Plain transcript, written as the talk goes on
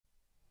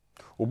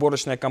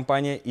Уборочная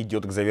кампания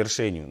идет к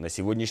завершению. На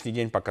сегодняшний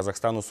день по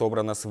Казахстану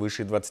собрано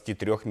свыше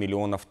 23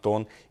 миллионов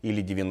тонн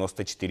или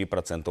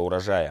 94%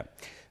 урожая.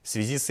 В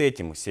связи с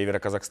этим в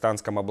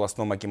Северо-Казахстанском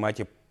областном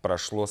акимате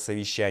прошло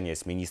совещание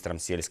с министром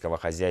сельского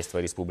хозяйства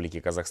Республики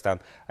Казахстан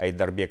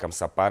Айдарбеком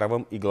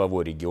Сапаровым и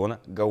главой региона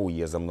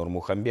Гауезом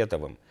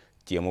Нурмухамбетовым.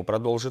 Тему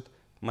продолжит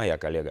моя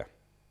коллега.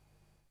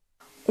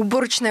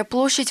 Уборочная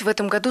площадь в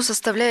этом году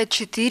составляет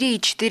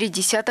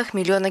 4,4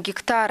 миллиона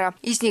гектара.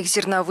 Из них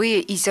зерновые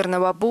и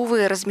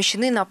зернобобовые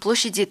размещены на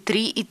площади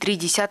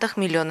 3,3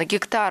 миллиона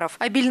гектаров.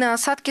 Обильные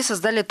осадки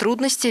создали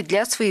трудности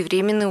для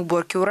своевременной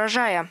уборки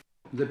урожая.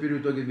 За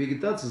период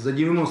вегетации за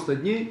 90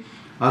 дней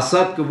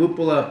осадка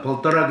выпала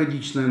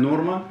 1,5-годичная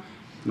норма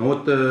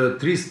от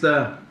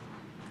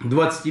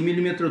 320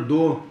 мм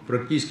до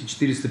практически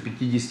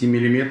 450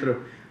 мм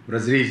в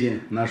разрезе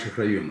наших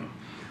районов.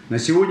 На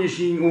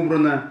сегодняшний день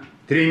убрано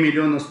 3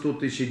 миллиона 100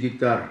 тысяч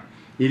гектар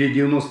или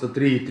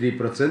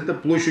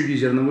 93,3% площадью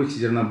зерновых и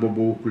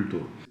зернобобовых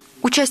культур.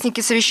 Участники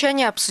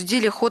совещания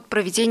обсудили ход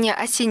проведения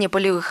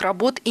осенне-полевых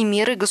работ и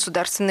меры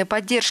государственной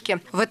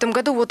поддержки. В этом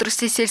году в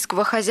отрасли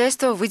сельского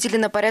хозяйства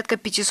выделено порядка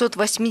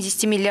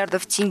 580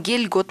 миллиардов тенге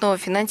льготного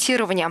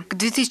финансирования. К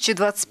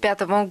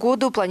 2025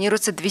 году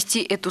планируется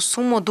довести эту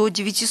сумму до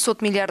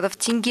 900 миллиардов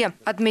тенге,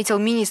 отметил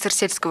министр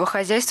сельского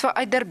хозяйства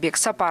Айдарбек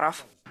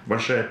Сапаров.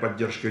 Большая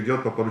поддержка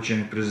идет по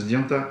поручению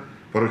президента,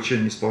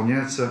 поручение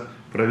исполняется,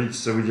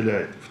 правительство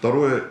выделяет.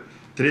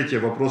 Третий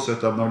вопрос –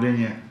 это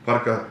обновление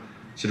парка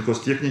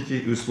сельхозтехники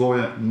и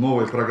условия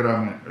новой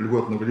программы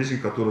льготного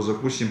лизинга, которую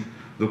запустим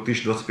в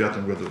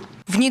 2025 году.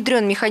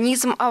 Внедрен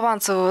механизм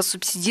авансового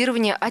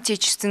субсидирования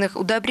отечественных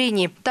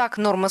удобрений. Так,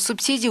 норма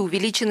субсидий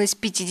увеличена с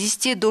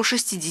 50 до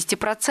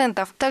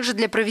 60%. Также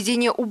для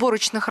проведения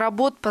уборочных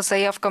работ по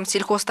заявкам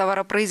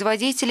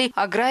сельхозтоваропроизводителей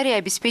аграрии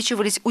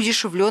обеспечивались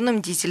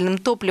удешевленным дизельным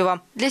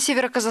топливом. Для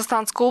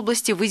Северо-Казахстанской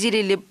области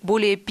выделили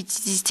более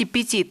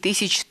 55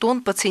 тысяч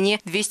тонн по цене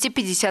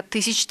 250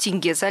 тысяч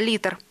тенге за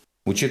литр.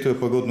 Учитывая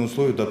погодные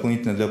условия,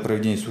 дополнительно для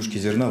проведения сушки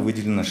зерна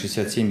выделено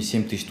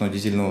 67,7 тысяч тонн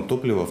дизельного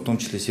топлива, в том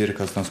числе в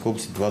Северо-Казахстанской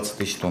области 20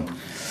 тысяч тонн.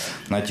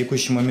 На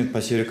текущий момент по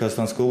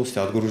Северо-Казахстанской области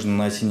отгружено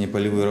на осенние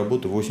полевые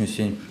работы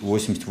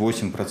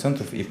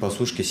 88% и по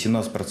сушке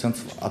 17%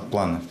 от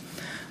плана.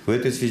 В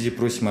этой связи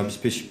просим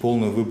обеспечить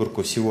полную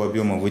выборку всего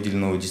объема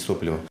выделенного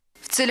дистоплива.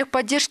 В целях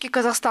поддержки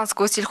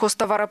казахстанского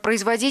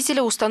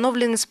сельхозтоваропроизводителя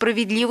установлены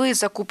справедливые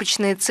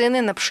закупочные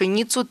цены на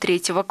пшеницу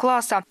третьего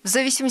класса. В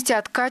зависимости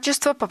от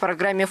качества по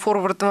программе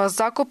форвардного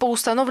закупа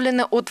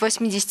установлены от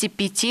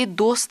 85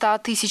 до 100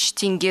 тысяч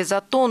тенге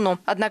за тонну.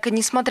 Однако,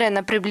 несмотря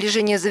на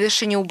приближение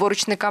завершения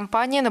уборочной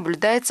кампании,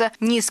 наблюдается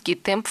низкий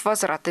темп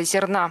возврата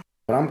зерна.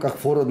 В рамках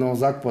форвардного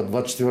закупа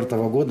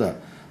 2024 года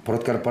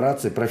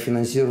продкорпорации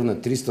профинансированы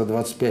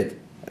 325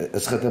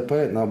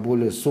 СХТП на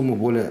сумму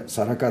более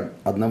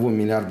 41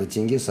 миллиарда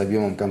тенге с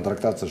объемом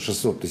контрактации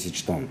 600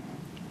 тысяч тонн.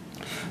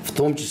 В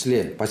том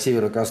числе по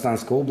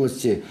Северо-Казахстанской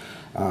области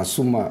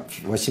сумма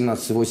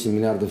 18,8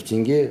 миллиардов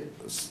тенге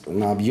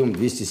на объем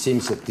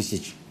 270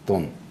 тысяч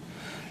тонн.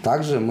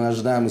 Также мы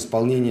ожидаем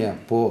исполнения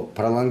по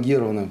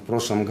пролонгированным в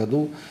прошлом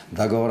году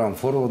договорам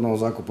форвардного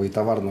закупа и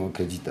товарного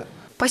кредита.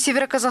 По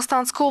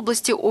Северо-Казахстанской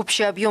области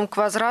общий объем к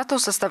возврату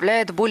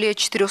составляет более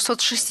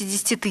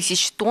 460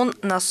 тысяч тонн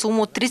на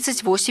сумму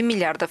 38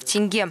 миллиардов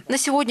тенге. На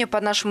сегодня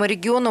по нашему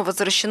региону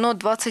возвращено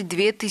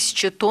 22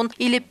 тысячи тонн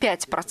или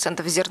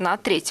 5% зерна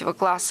третьего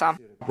класса.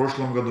 В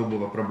прошлом году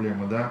была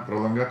проблема, да,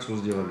 пролонгацию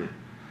сделали,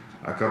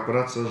 а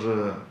корпорация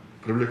же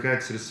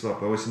привлекает средства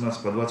по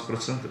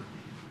 18-20%.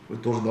 Вы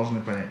тоже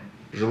должны понять.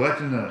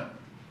 Желательно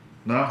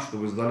нам,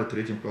 чтобы сдали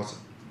третьим классом.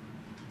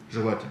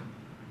 Желательно.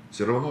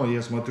 Все равно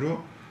я смотрю,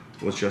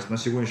 вот сейчас на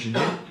сегодняшний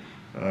день,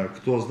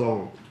 кто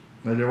сдал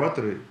на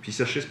элеваторы,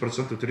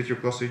 56% третьего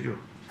класса идет.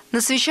 На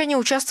совещании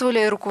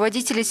участвовали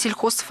руководители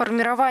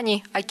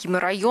сельхозформирований, акимы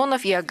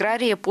районов и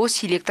аграрии по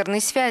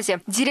селекторной связи.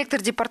 Директор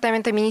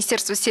департамента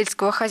Министерства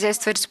сельского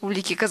хозяйства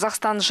Республики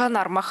Казахстан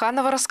Жанар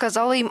Маханова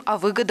рассказала им о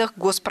выгодах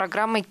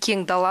госпрограммы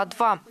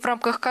 «Кең-дала-2», в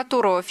рамках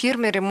которого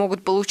фермеры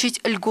могут получить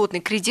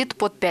льготный кредит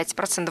под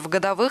 5%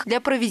 годовых для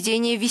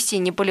проведения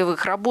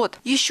весенне-полевых работ.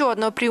 Еще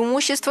одно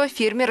преимущество –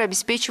 фермер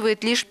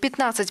обеспечивает лишь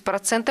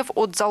 15%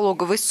 от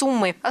залоговой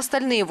суммы.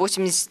 Остальные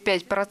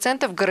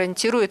 85%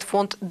 гарантирует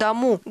фонд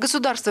 «Дому».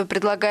 Государство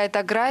предлагает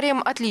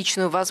аграриям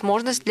отличную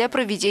возможность для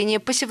проведения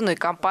посевной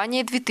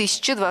кампании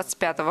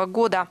 2025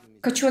 года.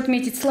 Хочу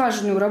отметить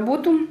слаженную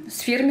работу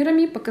с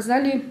фермерами.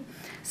 Показали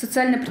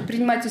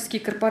социально-предпринимательские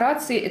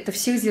корпорации. Это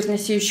всех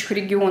зерносеющих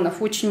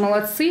регионов. Очень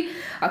молодцы.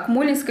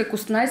 Акмолинская,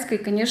 Кустанайская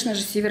и, конечно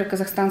же,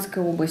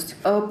 Северо-Казахстанская область.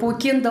 По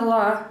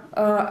Кең-дала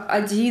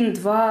 1,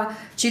 2,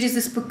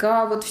 через СПК,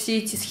 вот все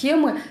эти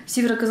схемы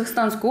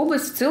Северо-Казахстанская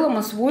область в целом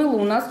освоила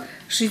у нас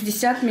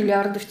 60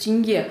 миллиардов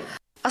тенге.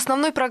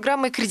 Основной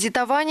программой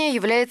кредитования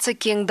является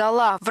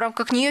Кенгдала. В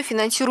рамках нее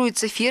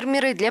финансируются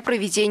фермеры для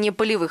проведения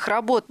полевых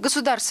работ.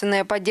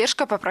 Государственная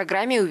поддержка по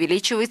программе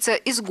увеличивается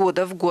из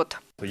года в год.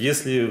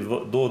 Если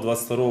до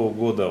 2022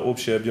 года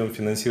общий объем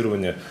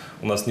финансирования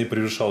у нас не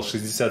превышал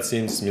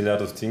 60-70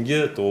 миллиардов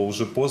тенге, то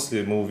уже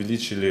после мы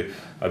увеличили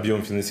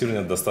объем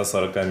финансирования до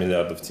 140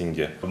 миллиардов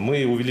тенге.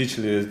 Мы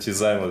увеличили эти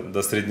займы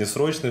до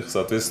среднесрочных,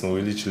 соответственно,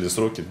 увеличили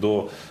сроки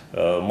до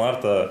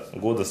марта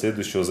года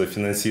следующего за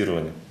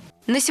финансирование.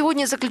 На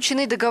сегодня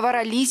заключены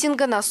договора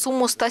лизинга на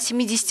сумму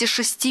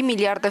 176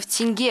 миллиардов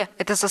тенге.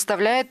 Это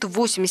составляет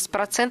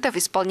 80%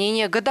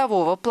 исполнения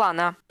годового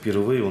плана.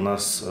 Впервые у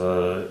нас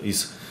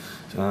из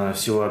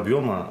всего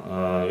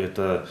объема,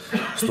 это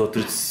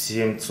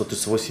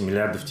 137-138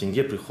 миллиардов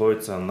тенге,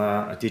 приходится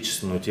на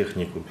отечественную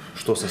технику,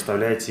 что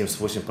составляет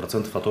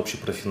 78% от общей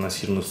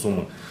профинансированной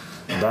суммы.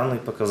 Данный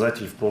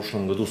показатель в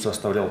прошлом году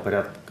составлял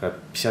порядка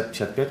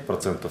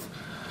 50-55%.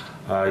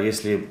 А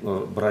если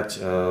брать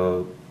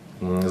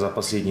за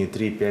последние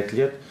 3-5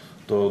 лет,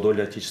 то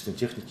доля отечественной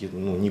техники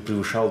не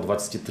превышала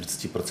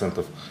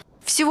 20-30%.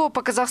 Всего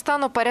по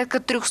Казахстану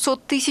порядка 300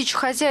 тысяч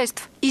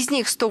хозяйств. Из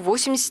них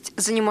 180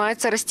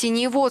 занимаются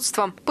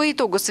растениеводством. По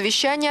итогу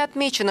совещания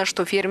отмечено,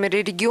 что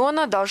фермеры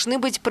региона должны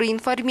быть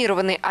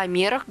проинформированы о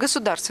мерах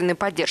государственной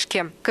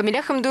поддержки.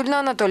 Камиля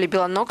Хамдульна, Анатолий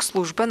Белонок,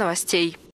 служба новостей.